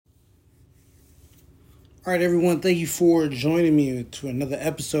All right, everyone, thank you for joining me to another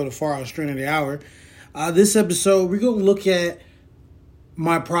episode of Far Out Strain of the Hour. This episode, we're going to look at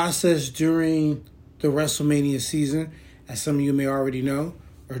my process during the WrestleMania season. As some of you may already know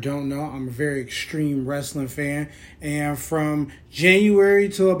or don't know, I'm a very extreme wrestling fan. And from January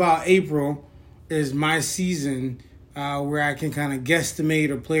to about April is my season where I can kind of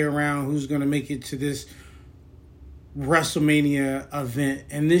guesstimate or play around who's going to make it to this WrestleMania event.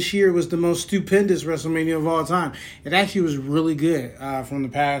 And this year was the most stupendous WrestleMania of all time. It actually was really good from the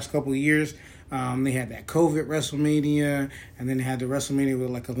past couple of years. They had that COVID WrestleMania, and then they had the WrestleMania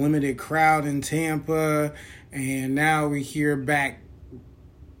with like a limited crowd in Tampa, and now we're here back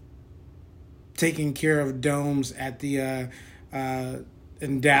taking care of domes at the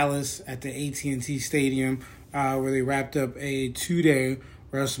in Dallas at the AT&T Stadium, where they wrapped up a 2-day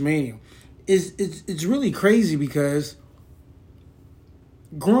WrestleMania. It's really crazy because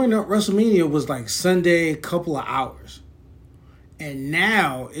growing up, WrestleMania was like Sunday, a couple of hours. And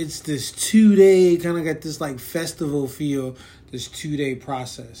now it's this 2-day, kind of got this like festival feel, this 2-day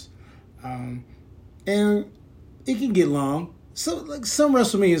process. And it can get long. So like some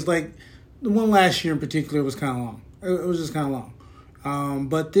WrestleManias, like the one last year in particular was kind of long. It was just kind of long.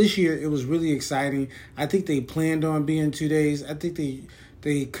 But this year it was really exciting. I think they planned on being 2 days. I think they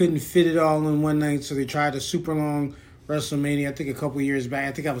couldn't fit it all in one night, so they tried a super long WrestleMania. I think a couple years back,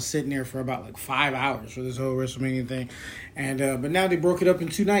 I think I was sitting there for about like 5 hours for this whole WrestleMania thing, and but now they broke it up in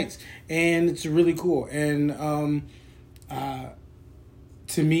 2 nights, and it's really cool. And to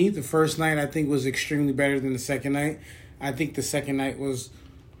me, the first night I think was extremely better than the second night. I think the second night was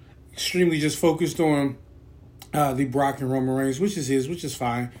extremely just focused on the Brock and Roman Reigns, which is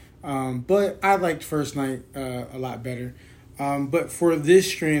fine. But I liked first night a lot better. But for this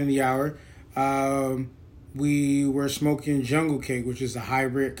strain of the hour, we were smoking Jungle Cake, which is a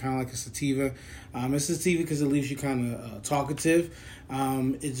hybrid, kind of like a sativa. It's a sativa because it leaves you kind of talkative.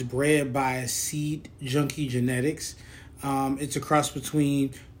 It's bred by Seed Junkie Genetics. It's a cross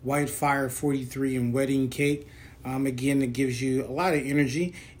between White Fire 43 and Wedding Cake. Again, it gives you a lot of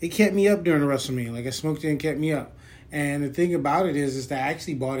energy. It kept me up during the WrestleMania. Like, I smoked it and kept me up. And the thing about it is that I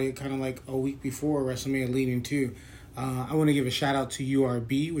actually bought it kind of like a week before WrestleMania leading to. I want to give a shout out to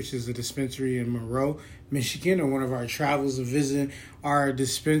URB, which is a dispensary in Monroe, Michigan, or one of our travels of visiting our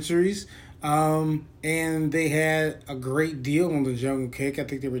dispensaries. And they had a great deal on the Jungle Cake. I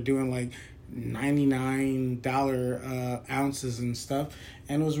think they were doing like $99 ounces and stuff.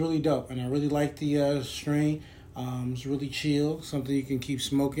 And it was really dope. And I really liked the strain. It's really chill, something you can keep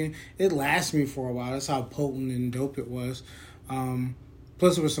smoking. It lasts me for a while. That's how potent and dope it was.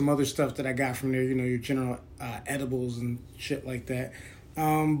 Plus, there was some other stuff that I got from there, your general edibles and shit like that.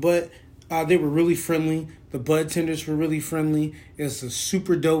 But they were really friendly. The bud tenders were really friendly. It's a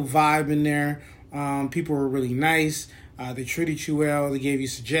super dope vibe in there. People were really nice. They treated you well. They gave you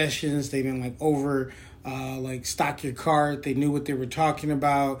suggestions. They didn't stock your cart. They knew what they were talking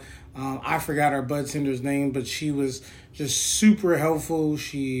about. I forgot our bud tender's name, but she was just super helpful.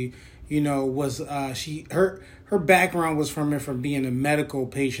 She, her background was from being a medical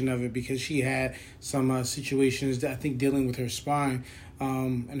patient of it, because she had some situations that I think dealing with her spine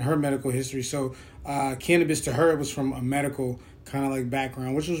and her medical history. So cannabis to her was from a medical kind of like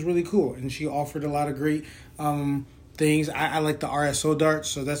background, which was really cool. And she offered a lot of great things. I like the RSO darts,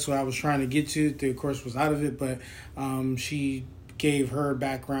 so that's what I was trying to get to. The course was out of it, but she gave her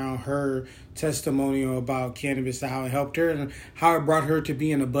background, her testimonial about cannabis, how it helped her and how it brought her to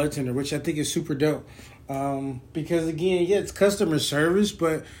being a bud tender, which I think is super dope. Because again, yeah, it's customer service,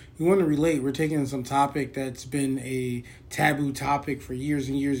 but you want to relate. We're taking some topic that's been a taboo topic for years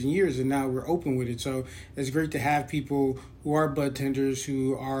and years and years, and now we're open with it. So it's great to have people who are bud tenders,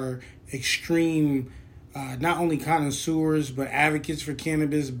 who are extreme, not only connoisseurs, but advocates for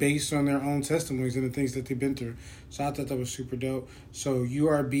cannabis based on their own testimonies and the things that they've been through. So I thought that was super dope. So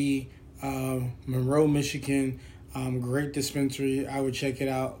URB, Monroe, Michigan, great dispensary. I would check it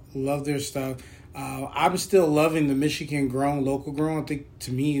out. Love their stuff. I'm still loving the Michigan grown, local grown. I think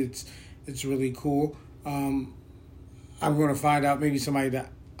to me it's really cool. I'm going to find out maybe somebody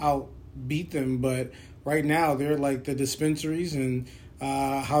that outbeat them, but right now they're like the dispensaries and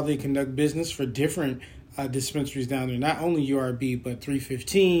how they conduct business for different dispensaries down there. Not only URB, but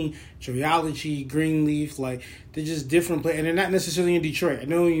 315, Joyology, Greenleaf. Like, they're just different places. And they're not necessarily in Detroit. I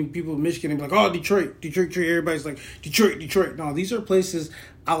know people in Michigan, they're like, oh, Detroit. Everybody's like, Detroit. No, these are places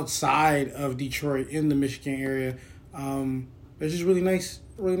outside of Detroit in the Michigan area. They're just really nice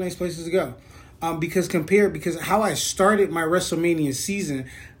places to go. Because how I started my WrestleMania season,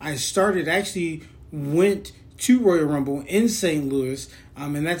 went to Royal Rumble in St. Louis.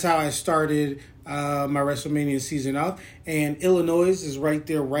 And that's how I started my WrestleMania season off. And Illinois is right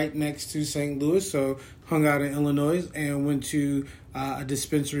there, right next to St. Louis. So hung out in Illinois and went to a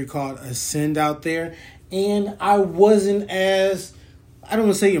dispensary called Ascend out there. And I wasn't as, I don't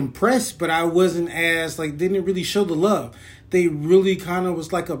want to say impressed, but I wasn't as, like, didn't really show the love. They really kind of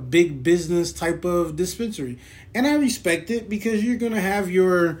was like a big business type of dispensary. And I respect it because you're going to have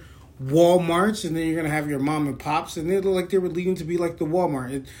your Walmarts and then you're going to have your mom and pops. And they look like they were leading to be like the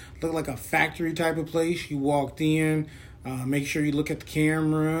Walmart. It looked like a factory type of place. You walked in, make sure you look at the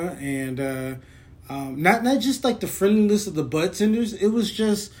camera. And not just like the friendliness of the bud tenders. It was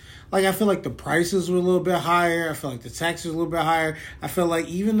just, like, I feel like the prices were a little bit higher. I feel like the taxes were a little bit higher. I feel like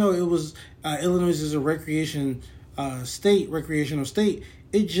even though it was Illinois is a recreational state,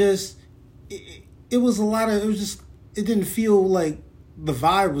 it was a lot of, it didn't feel like the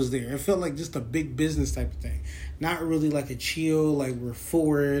vibe was there. It felt like just a big business type of thing, not really like a chill, like we're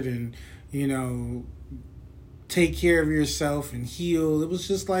forward and take care of yourself and heal. It was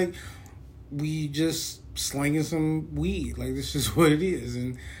just like we just slinging some weed. Like, this is what it is.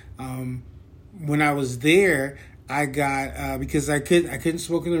 And when I was there, I got because I couldn't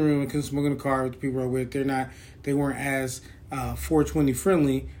smoke in the room, I couldn't smoke in the car with the people I was with. They weren't as 420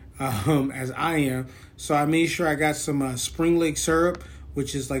 friendly as I am. So I made sure I got some Spring Lake syrup,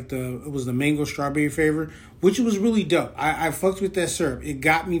 which is like it was the mango strawberry flavor, which was really dope. I fucked with that syrup. It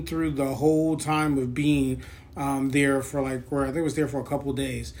got me through the whole time of being there for I think I was there for a couple of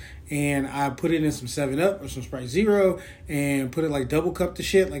days. And I put it in some 7-Up or some Sprite Zero and put it like double cup the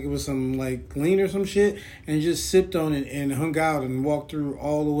shit, like it was some like lean or some shit, and just sipped on it and hung out and walked through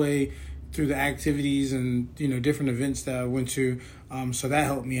all the way through the activities and different events that I went to. So that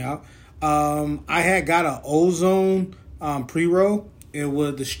helped me out. I had got an Ozone pre-roll. It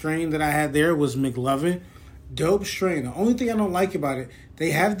was the strain that I had there was McLovin. Dope strain. The only thing I don't like about it,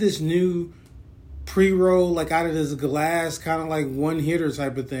 they have this new pre-roll like out of this glass, kind of like one hitter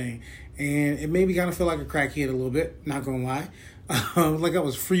type of thing, and it made me kind of feel like a crackhead a little bit, not gonna lie. Like I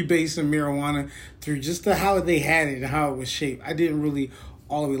was freebasing marijuana through just how they had it and how it was shaped. I didn't really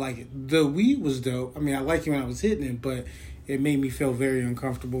all the way like it. The weed was dope. I mean, I liked it when I was hitting it, but it made me feel very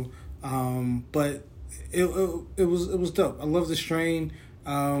uncomfortable. But it was dope. I love the strain.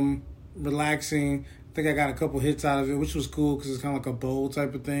 Relaxing. I think I got a couple hits out of it, which was cool because it's kind of like a bowl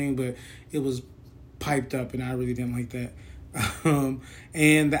type of thing, but it was piped up and I really didn't like that.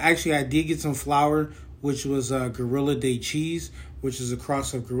 And actually I did get some flour, which was Gorilla Day Cheese, which is a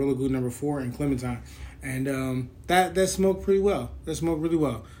cross of Gorilla Glue number 4 and Clementine. And that smoked pretty well. That smoked really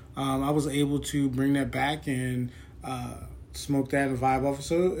well. I was able to bring that back and smoke that and vibe off it.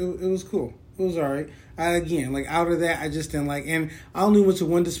 So it was cool. It was all right. Again, like out of that, I just didn't like, and I only went to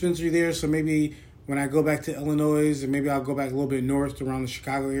one dispensary there, so maybe when I go back to Illinois, and maybe I'll go back a little bit north around the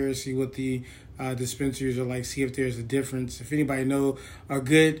Chicago area, see what the dispensaries are like, see if there's a difference. If anybody know a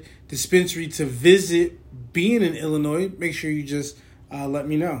good dispensary to visit being in Illinois, make sure you just let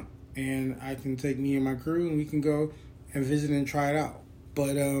me know. And I can take me and my crew and we can go and visit and try it out.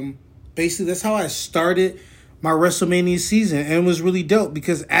 But basically, that's how I started my WrestleMania season. And it was really dope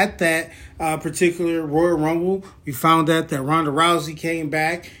because at that particular Royal Rumble, we found out that Ronda Rousey came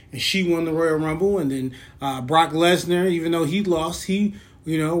back and she won the Royal Rumble. And then Brock Lesnar, even though he lost, he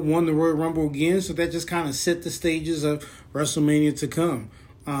won the Royal Rumble again. So that just kind of set the stages of WrestleMania to come.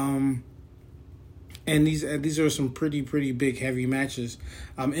 And these are some pretty big, heavy matches.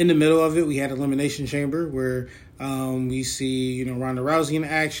 In the middle of it, we had Elimination Chamber where we see, Ronda Rousey in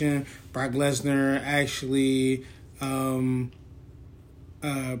action. Brock Lesnar actually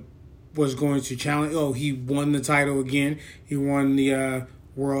was going to challenge. Oh, he won the title again. He won the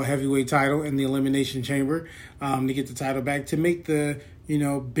World Heavyweight title in the Elimination Chamber to get the title back to make the,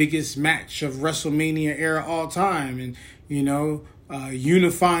 biggest match of WrestleMania era all time. And,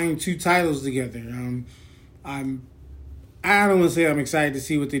 unifying two titles together. I don't want to say I'm excited to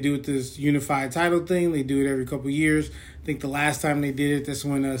see what they do with this unified title thing. They do it every couple of years. I think the last time they did it, that's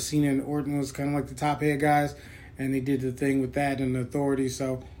when Cena and Orton was kind of like the top head guys, and they did the thing with that and the Authority.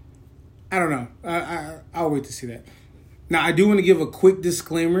 So I don't know. I'll wait to see that. Now I do want to give a quick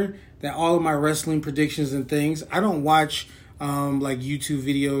disclaimer that all of my wrestling predictions and things, I don't watch like YouTube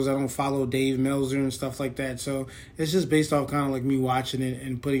videos. I don't follow Dave Meltzer and stuff like that. So it's just based off kind of like me watching it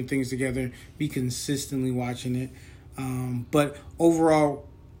and putting things together, me consistently watching it. But overall,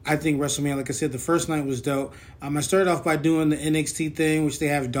 I think WrestleMania, like I said, the first night was dope. I started off by doing the NXT thing, which they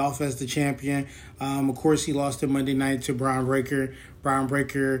have Dolph as the champion. Of course, he lost it Monday night to Braun Breaker. Braun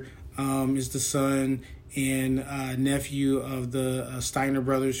Breaker is the son and nephew of the Steiner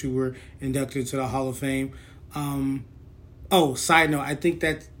brothers who were inducted to the Hall of Fame. Oh, side note, I think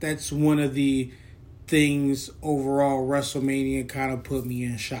that's one of the things overall WrestleMania kind of put me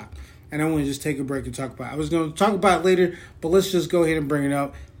in shock. And I want to just take a break and talk about it. I was going to talk about it later, but let's just go ahead and bring it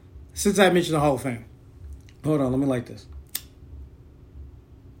up. Since I mentioned the Hall of Fame. Hold on, let me light this.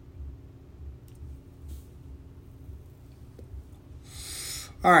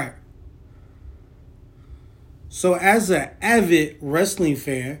 All right. So as an avid wrestling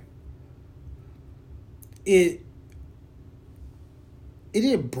fan, it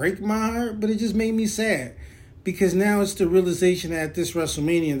didn't break my heart, but it just made me sad. Because now it's the realization at this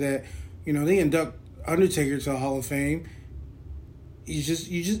WrestleMania that, they induct Undertaker to the Hall of Fame. It's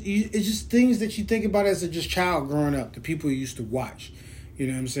just things that you think about as a just child growing up, the people you used to watch. You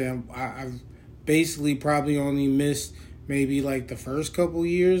know what I'm saying? I've basically probably only missed maybe like the first couple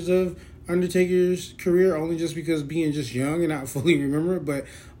years of Undertaker's career, only just because being just young and not fully remember it. But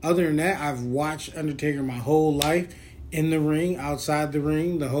other than that, I've watched Undertaker my whole life, in the ring, outside the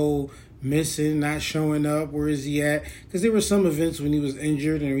ring, the whole missing, not showing up, where is he at? Because there were some events when he was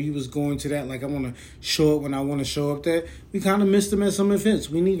injured and he was going to that, like, I want to show up when I want to show up, that we kind of missed him at some events.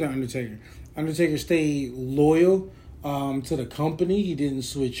 We need an Undertaker. Undertaker stayed loyal to the company. He didn't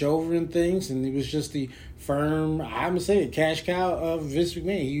switch over and things, and he was just the firm, I'm going to say it, cash cow of Vince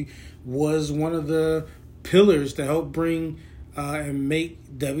McMahon. He was one of the pillars to help bring and make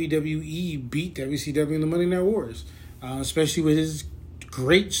WWE beat WCW in the Monday Night Wars, especially with his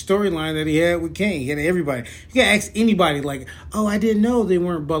great storyline that he had with Kane. He had everybody. You can ask anybody, like, oh, I didn't know they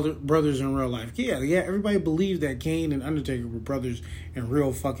weren't brothers in real life. Yeah, everybody believed that Kane and Undertaker were brothers in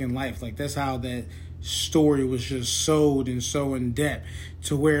real fucking life. Like, that's how that story was just sold and so in depth,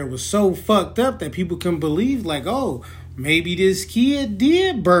 to where it was so fucked up that people couldn't believe, like, oh, maybe this kid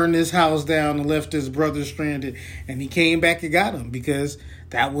did burn his house down and left his brother stranded, and he came back and got him, because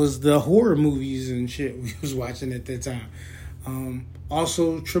that was the horror movies and shit we was watching at that time.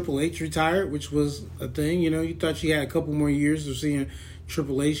 Also, Triple H retired, which was a thing. You thought you had a couple more years of seeing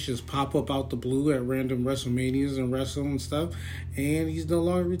Triple H just pop up out the blue at random WrestleManias and wrestle and stuff, and he's no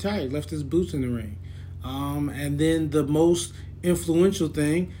longer retired. Left his boots in the ring. And then the most influential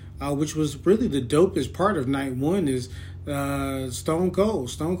thing, which was really the dopest part of night one, is Stone Cold.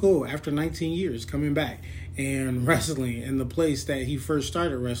 Stone Cold, after 19 years, coming back and wrestling in the place that he first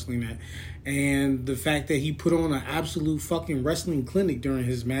started wrestling at. And the fact that he put on an absolute fucking wrestling clinic during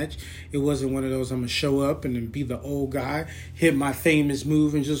his match. It wasn't one of those, I'm going to show up and then be the old guy, hit my famous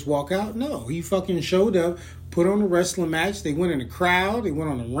move and just walk out. No, he fucking showed up, put on a wrestling match. They went in the crowd. They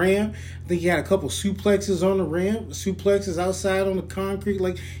went on the ramp. I think he had a couple suplexes on the ramp, suplexes outside on the concrete.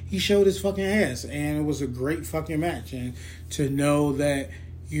 Like, he showed his fucking ass. And it was a great fucking match. And to know that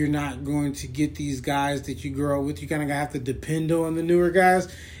you're not going to get these guys that you grow up with, you kind of have to depend on the newer guys.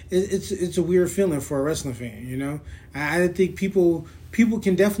 It's a weird feeling for a wrestling fan, I think people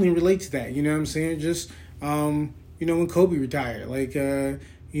can definitely relate to that, you know what I'm saying? Just, when Kobe retired, like,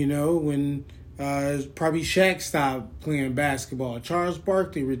 when probably Shaq stopped playing basketball, Charles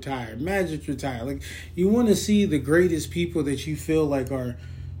Barkley retired, Magic retired. Like, you want to see the greatest people that you feel like are,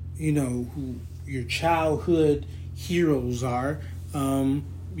 who your childhood heroes are.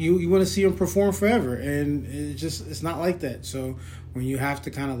 You want to see them perform forever, and it's not like that. So when you have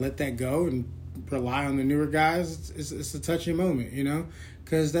to kind of let that go and rely on the newer guys, it's a touching moment,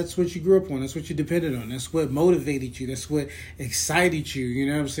 because that's what you grew up on. That's what you depended on. That's what motivated you. That's what excited you. You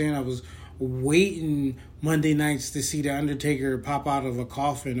know what I'm saying? I was waiting Monday nights to see The Undertaker pop out of a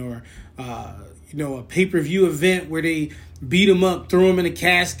coffin, or, a pay-per-view event where they beat him up, throw him in a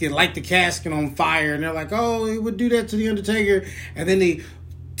casket, light the casket on fire, and they're like, oh, they would do that to The Undertaker, and then they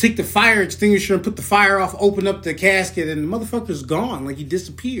take the fire extinguisher and put the fire off, open up the casket, and the motherfucker's gone. Like, he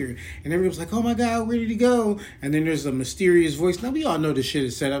disappeared. And everyone's like, oh my God, where did he go? And then there's a mysterious voice. Now, we all know this shit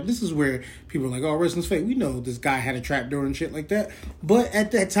is set up. This is where people are like, oh, wrestling's fake. We know this guy had a trapdoor and shit like that. But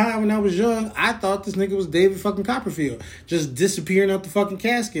at that time, when I was young, I thought this nigga was David fucking Copperfield, just disappearing out the fucking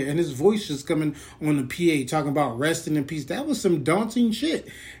casket, and his voice just coming on the PA talking about resting in peace. That was some daunting shit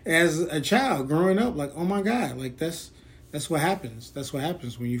as a child growing up. Like, oh my God, like, that's what happens. That's what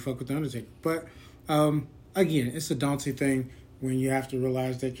happens when you fuck with The Undertaker. But, again, it's a daunting thing when you have to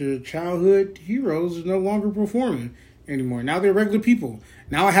realize that your childhood heroes are no longer performing anymore. Now they're regular people.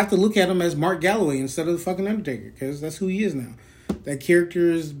 Now I have to look at them as Mark Galloway instead of the fucking Undertaker, because that's who he is now. That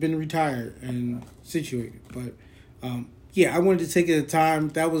character has been retired and situated. But, I wanted to take the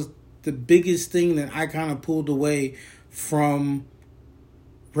time. That was the biggest thing that I kind of pulled away from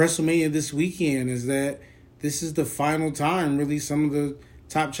WrestleMania this weekend, is that this is the final time, really, some of the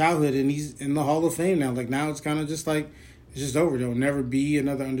top childhood, and he's in the Hall of Fame now. Like, now it's kind of just like, it's just over. There'll never be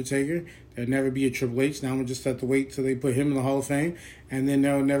another Undertaker. There'll never be a Triple H. Now I'm going to just have to wait till they put him in the Hall of Fame. And then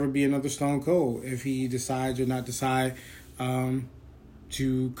there'll never be another Stone Cold if he decides or not decide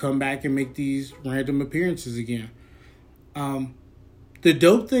to come back and make these random appearances again. The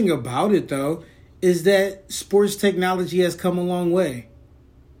dope thing about it, though, is that sports technology has come a long way.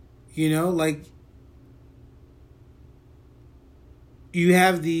 You know, like, you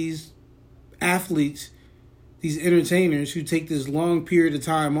have these athletes, these entertainers who take this long period of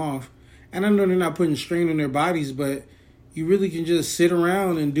time off. And I know they're not putting strain on their bodies, but you really can just sit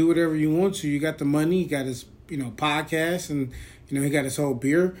around and do whatever you want to. You got the money, you got his, podcast, and, he got his whole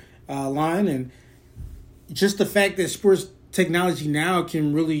beer line. And just the fact that sports technology now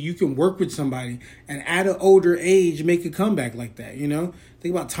you can work with somebody and at an older age make a comeback like that,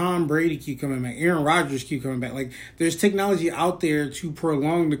 Think about Tom Brady keep coming back. Aaron Rodgers keep coming back. Like, there's technology out there to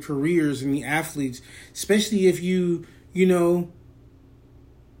prolong the careers and the athletes, especially if you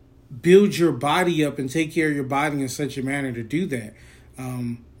build your body up and take care of your body in such a manner to do that.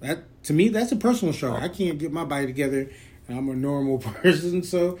 That to me, that's a personal struggle. I can't get my body together, and I'm a normal person,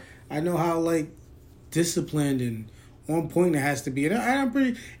 so I know how disciplined and on point it has to be.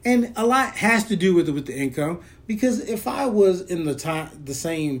 And a lot has to do with the income, because if I was in the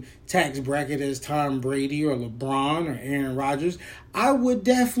same tax bracket as Tom Brady or LeBron or Aaron Rodgers, I would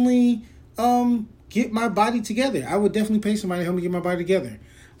definitely get my body together. I would definitely pay somebody to help me get my body together.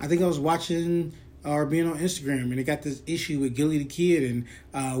 I think I was watching or being on Instagram, and they got this issue with Gilly the Kid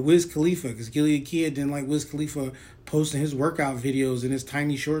and Wiz Khalifa, because Gilly the Kid didn't like Wiz Khalifa posting his workout videos in his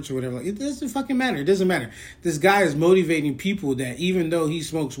tiny shorts or whatever. It doesn't fucking matter. It doesn't matter. This guy is motivating people that even though he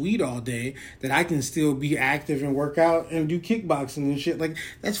smokes weed all day, that I can still be active and work out and do kickboxing and shit. Like,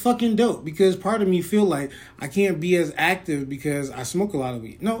 that's fucking dope, because part of me feel like I can't be as active because I smoke a lot of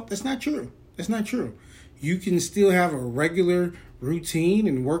weed. No, that's not true. That's not true. You can still have a regular routine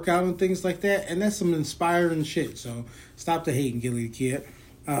and work out and things like that, and that's some inspiring shit. So stop the hating, Gilly the Kid.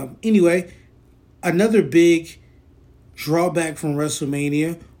 Anyway, another big drawback from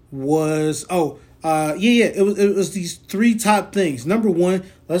WrestleMania was it was these three top things. Number one,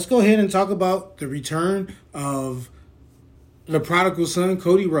 let's go ahead and talk about the return of the prodigal son,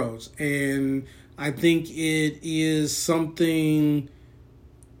 Cody Rhodes, and I think it is something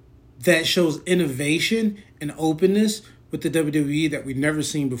that shows innovation and openness with the WWE that we've never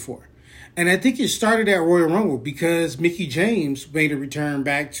seen before. And I think it started at Royal Rumble, because Mickie James made a return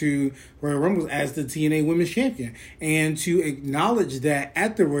back to Royal Rumble as the TNA Women's Champion. And to acknowledge that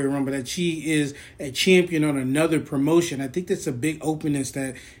at the Royal Rumble, that she is a champion on another promotion, I think that's a big openness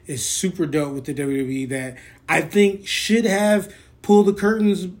that is super dope with the WWE, that I think should have pulled the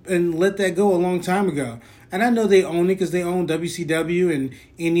curtains and let that go a long time ago. And I know they own it because they own WCW and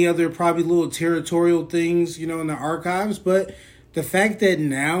any other probably little territorial things, in the archives. But the fact that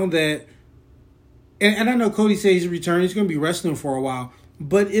now that, and I know Cody says he's returning, he's going to be wrestling for a while.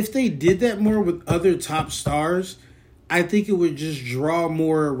 But if they did that more with other top stars, I think it would just draw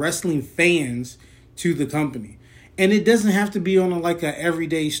more wrestling fans to the company. And it doesn't have to be on a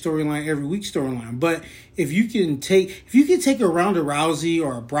everyday storyline, every week storyline. But if you can take a Ronda Rousey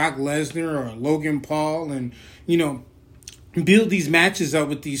or a Brock Lesnar or a Logan Paul and, build these matches up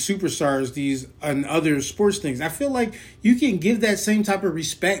with these superstars, and other sports things, I feel like you can give that same type of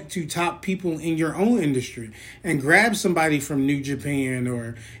respect to top people in your own industry and grab somebody from New Japan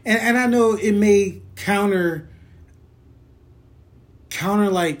and I know it may counter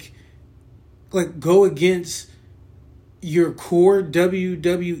go against your core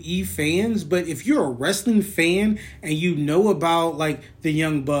WWE fans, but if you're a wrestling fan and you know about the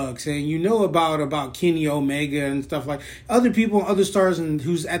Young Bucks and you know about Kenny Omega and stuff, like other people, other stars, and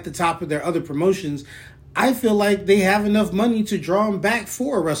who's at the top of their other promotions, I feel like they have enough money to draw them back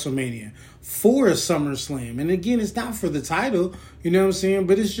for a WrestleMania, for a SummerSlam. And again, it's not for the title, you know what I'm saying?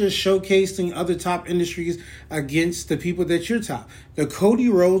 But it's just showcasing other top industries against the people that you're top. The Cody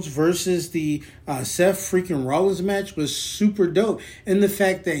Rhodes versus the Seth freaking Rollins match was super dope. And the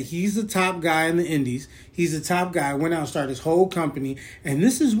fact that he's the top guy in the indies, he's the top guy, went out and started his whole company, and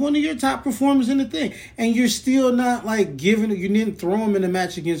this is one of your top performers in the thing. And you're still not you didn't throw him in a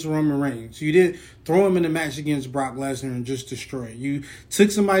match against Roman Reigns. You didn't throw him in a match against Brock Lesnar and just destroy it. You took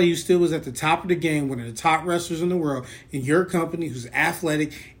somebody who still was at the top of the game, one of the top wrestlers in the world, in your company, who's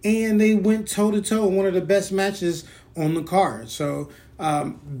athletic, and they went toe-to-toe in one of the best matches on the card. So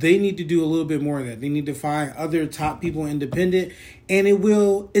They need to do a little bit more of that. They need to find other top people independent, and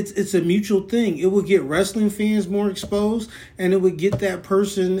it's a mutual thing. It will get wrestling fans more exposed, and it would get that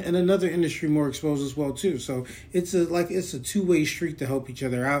person in another industry more exposed as well too. So it's a two-way street to help each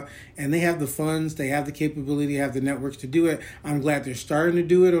other out, and they have the funds, they have the capability, they have the networks to do it. I'm glad they're starting to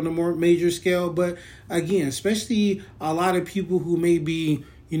do it on a more major scale, but again, especially a lot of people who may be,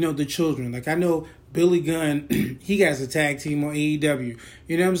 the children. Like I know Billy Gunn, he has a tag team on AEW.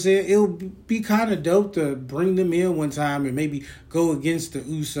 You know what I'm saying? It would be kind of dope to bring them in one time and maybe go against the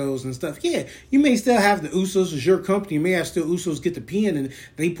Usos and stuff. Yeah, you may still have the Usos as your company. You may have still Usos get the pin and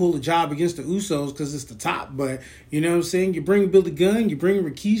they pull the job against the Usos because it's the top. But, you know what I'm saying? You bring Billy Gunn, you bring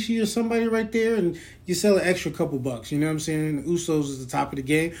Rikishi or somebody right there, and you sell an extra couple bucks. You know what I'm saying? The Usos is the top of the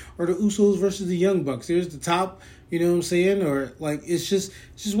game. Or the Usos versus the Young Bucks. There's the top. You know what I'm saying? Or it's just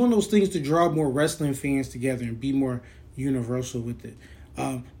one of those things to draw more wrestling fans together and be more universal with it.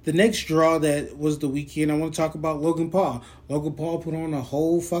 The next draw that was the weekend, I want to talk about Logan Paul. Logan Paul put on a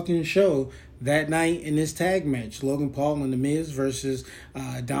whole fucking show that night in this tag match. Logan Paul and The Miz versus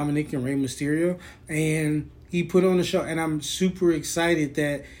Dominic and Rey Mysterio. And he put on a show. And I'm super excited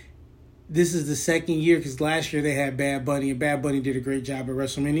that this is the second year, because last year they had Bad Bunny, and Bad Bunny did a great job at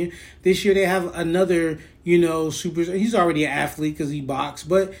WrestleMania. This year they have another, super. He's already an athlete because he boxed,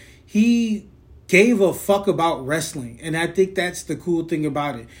 but he gave a fuck about wrestling, and I think that's the cool thing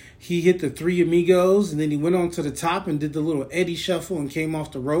about it. He hit the Three Amigos, and then he went on to the top and did the little Eddie shuffle and came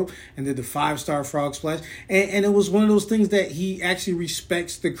off the rope and did the 5-star frog splash. And it was one of those things that he actually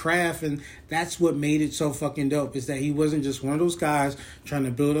respects the craft, and that's what made it so fucking dope, is that he wasn't just one of those guys trying to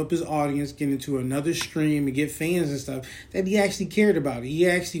build up his audience, get into another stream and get fans and stuff, that he actually cared about it. He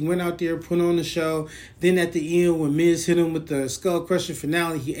actually went out there, put on the show. Then at the end, when Miz hit him with the Skull Crusher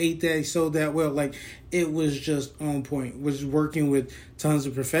finale, he ate that, he sold that well. It was just on point. Was working with tons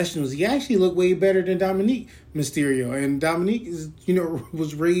of professionals. He actually looked way better than Dominic Mysterio. And Dominic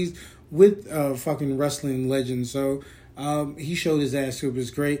was raised with fucking wrestling legends. So he showed his ass. It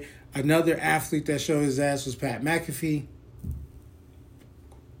was great. Another athlete that showed his ass was Pat McAfee.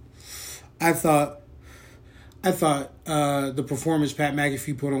 I thought the performance Pat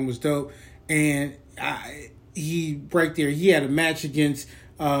McAfee put on was dope. And he had a match against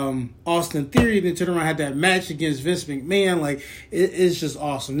Austin Theory, then turned around, had that match against Vince McMahon. It's just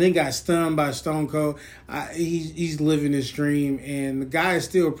awesome. Then got stunned by Stone Cold. He's living his dream, and the guy is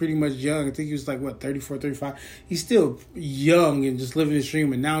still pretty much young. I think he was 34, 35. He's still young and just living his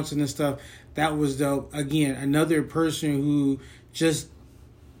dream, announcing and stuff. That was dope. Again, another person who just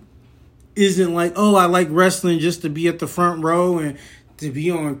isn't I like wrestling just to be at the front row and to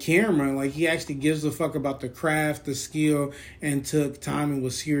be on camera. He actually gives a fuck about the craft, the skill, and took time and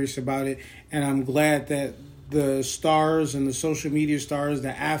was serious about it. And I'm glad that the stars and the social media stars,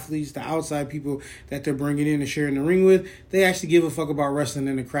 the athletes, the outside people that they're bringing in and sharing the ring with, they actually give a fuck about wrestling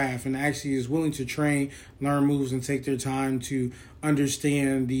and the craft, and actually is willing to train, learn moves, and take their time to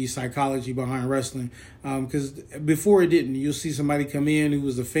understand the psychology behind wrestling. Because before it didn't. You'll see somebody come in who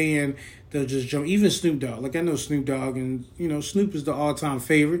was a fan, they'll just jump. Even Snoop Dogg. I know Snoop Dogg, and, Snoop is the all-time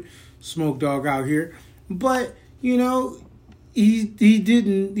favorite Smoke Dog out here. But, he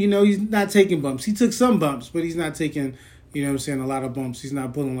didn't, he's not taking bumps. He took some bumps, but he's not taking, a lot of bumps. He's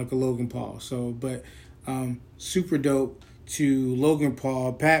not pulling like a Logan Paul. So, but super dope to Logan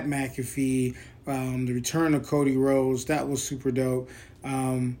Paul, Pat McAfee, the return of Cody Rhodes. That was super dope.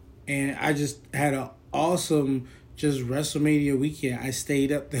 And I just had an awesome just WrestleMania weekend. I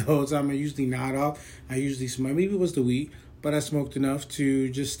stayed up the whole time. I usually nod off. I usually smoke. Maybe it was the week, but I smoked enough to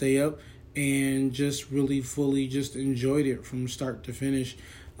just stay up and just really fully just enjoyed it from start to finish.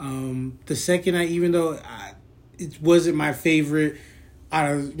 The second night, even though it wasn't my favorite out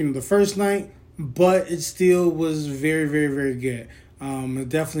of the first night, but it still was very, very, very good.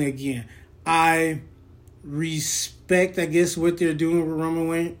 Definitely, again, I respect, I guess, what they're doing with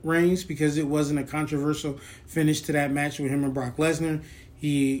Roman Reigns, because it wasn't a controversial finish to that match with him and Brock Lesnar.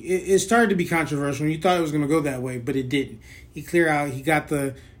 It started to be controversial, and you thought it was going to go that way, but it didn't. He cleared out. He got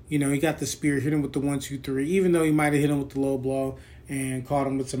the spear, hit him with the 1, 2, 3, even though he might have hit him with the low blow and caught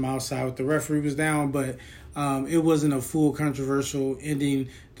him with some outside with the referee was down, but it wasn't a full controversial ending.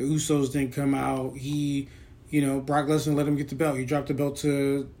 The Usos didn't come out. Brock Lesnar let him get the belt. He dropped the belt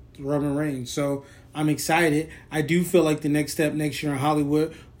to Roman Reigns. So I'm excited. I do feel like the next step next year in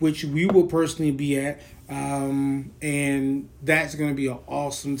Hollywood, which we will personally be at, and that's going to be an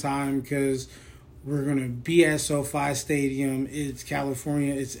awesome time, because we're going to be at SoFi Stadium. It's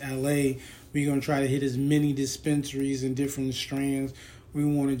California. It's LA. We're going to try to hit as many dispensaries and different strands. We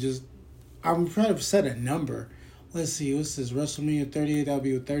want to I'm trying to set a number. let's see, what's this? WrestleMania 38, that'll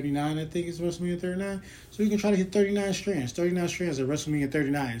be with 39, I think it's WrestleMania 39. So we can try to hit 39 strands. 39 strands at WrestleMania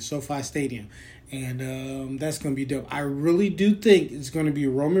 39, SoFi Stadium. And that's going to be dope. I really do think it's going to be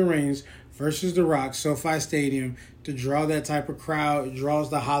Roman Reigns versus The Rock, SoFi Stadium, to draw that type of crowd. It draws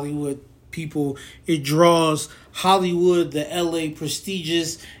the Hollywood people. It draws Hollywood, the LA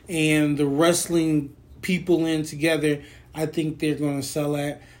prestigious, and the wrestling people in together. I think they're going to sell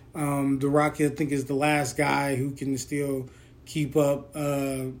that. The Rock, I think, is the last guy who can still keep up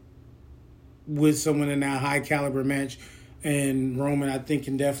with someone in that high caliber match. And Roman, I think,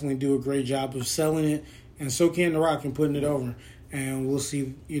 can definitely do a great job of selling it. And so can The Rock and putting it over. And we'll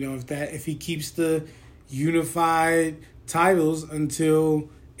see, if he keeps the unified titles until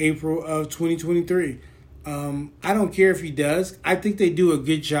April of 2023. I don't care if he does. I think they do a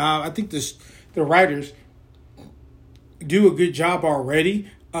good job. I think the writers do a good job already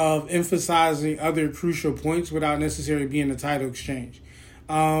of emphasizing other crucial points without necessarily being a title exchange.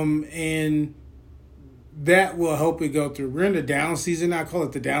 And that will help it go through. We're in the down season. I call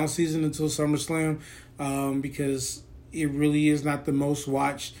it the down season until SummerSlam, because it really is not the most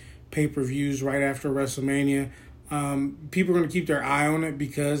watched pay-per-views right after WrestleMania. People are going to keep their eye on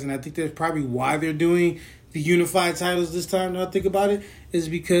it and I think that's probably why they're doing the unified titles this time, now I think about it, is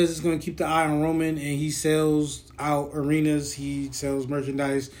because it's going to keep the eye on Roman, and he sells out arenas, he sells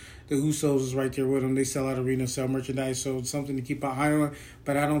merchandise. The Usos is right there with him. They sell out arenas, sell merchandise, so it's something to keep an eye on.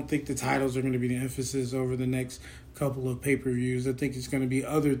 But I don't think the titles are going to be the emphasis over the next couple of pay-per-views. I think it's going to be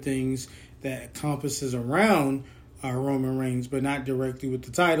other things that encompasses around Roman Reigns, but not directly with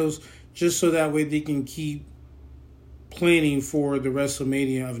the titles, just so that way they can keep planning for the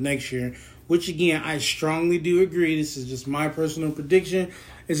WrestleMania of next year, which, again, I strongly do agree. This is just my personal prediction.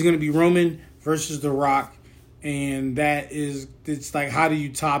 It's going to be Roman versus The Rock. And it's like, how do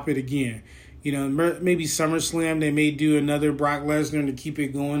you top it again? Maybe SummerSlam, they may do another Brock Lesnar to keep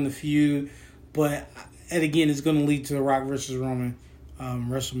it going, the feud. But, and again, it's going to lead to The Rock versus Roman,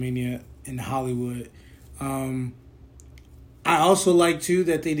 WrestleMania in Hollywood. I also like, too,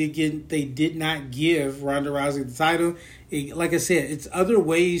 that they did not give Ronda Rousey the title. Like I said, it's other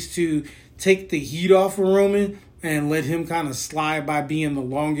ways to take the heat off of Roman and let him kind of slide by being the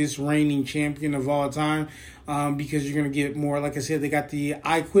longest reigning champion of all time, because you're going to get more. Like I said, they got the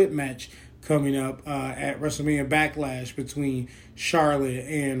I Quit match coming up at WrestleMania Backlash between Charlotte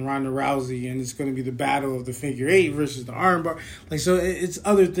and Ronda Rousey, and it's going to be the battle of the figure eight versus the armbar. So it's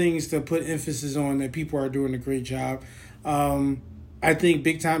other things to put emphasis on that people are doing a great job. I think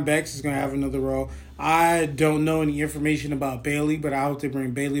Big Time Bex is going to have another role. I don't know any information about Bayley, but I hope they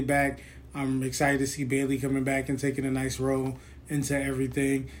bring Bayley back. I'm excited to see Bayley coming back and taking a nice role into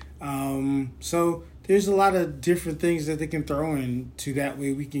everything. So there's a lot of different things that they can throw in to that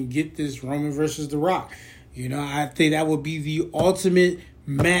way we can get this Roman versus The Rock. I think that would be the ultimate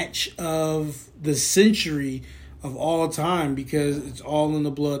match of the century of all time, because it's all in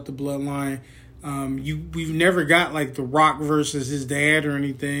the bloodline. We've never got like The Rock versus his dad or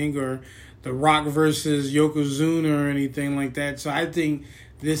anything, or The Rock versus Yokozuna or anything like that. So I think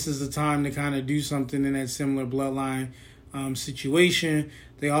this is the time to kind of do something in that similar bloodline situation.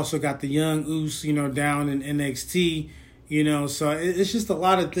 They also got the young Uso, down in NXT, so it's just a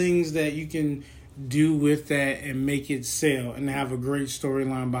lot of things that you can do with that and make it sell and have a great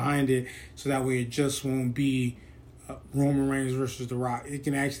storyline behind it, so that way it just won't be Roman Reigns versus The Rock. It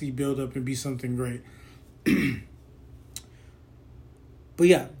can actually build up and be something great. But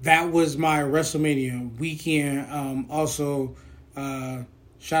yeah, that was my WrestleMania weekend. Also,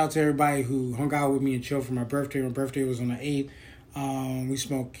 shout out to everybody who hung out with me and chilled for my birthday. My birthday was on the 8th. We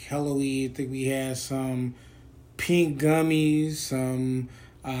smoked hella weed. I think we had some pink gummies, some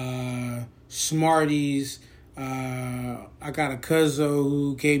Smarties. I got a cuzzo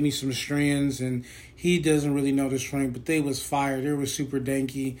who gave me some strands, and he doesn't really know the strain, but they was fire. They were super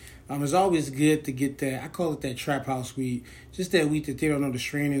danky. It's always good to get that. I call it that trap house weed. Just that weed that they don't know the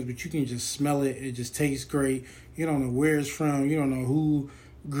strain is, but you can just smell it. It just tastes great. You don't know where it's from. You don't know who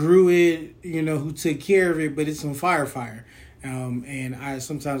grew it, who took care of it, but it's on fire. And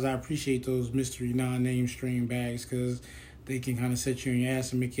sometimes I appreciate those mystery non-name strain bags, because they can kind of set you on your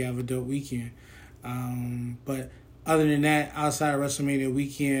ass and make you have a dope weekend. But other than that, outside of WrestleMania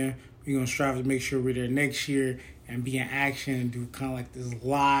weekend, we're going to strive to make sure we're there next year and be in action and do kind of like this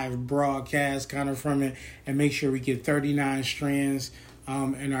live broadcast kind of from it, and make sure we get 39 strands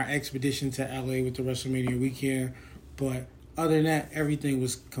in our expedition to LA with the WrestleMania weekend. But other than that, everything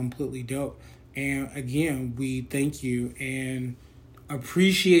was completely dope. And again, we thank you. And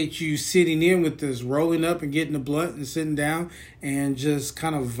appreciate you sitting in with us, rolling up and getting the blunt and sitting down and just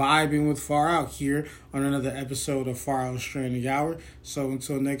kind of vibing with Far Out here on another episode of Far Out Strand of Hour. So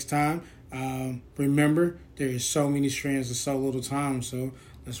until next time, remember, there is so many strands in so little time. So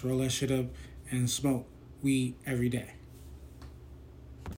let's roll that shit up and smoke weed every day.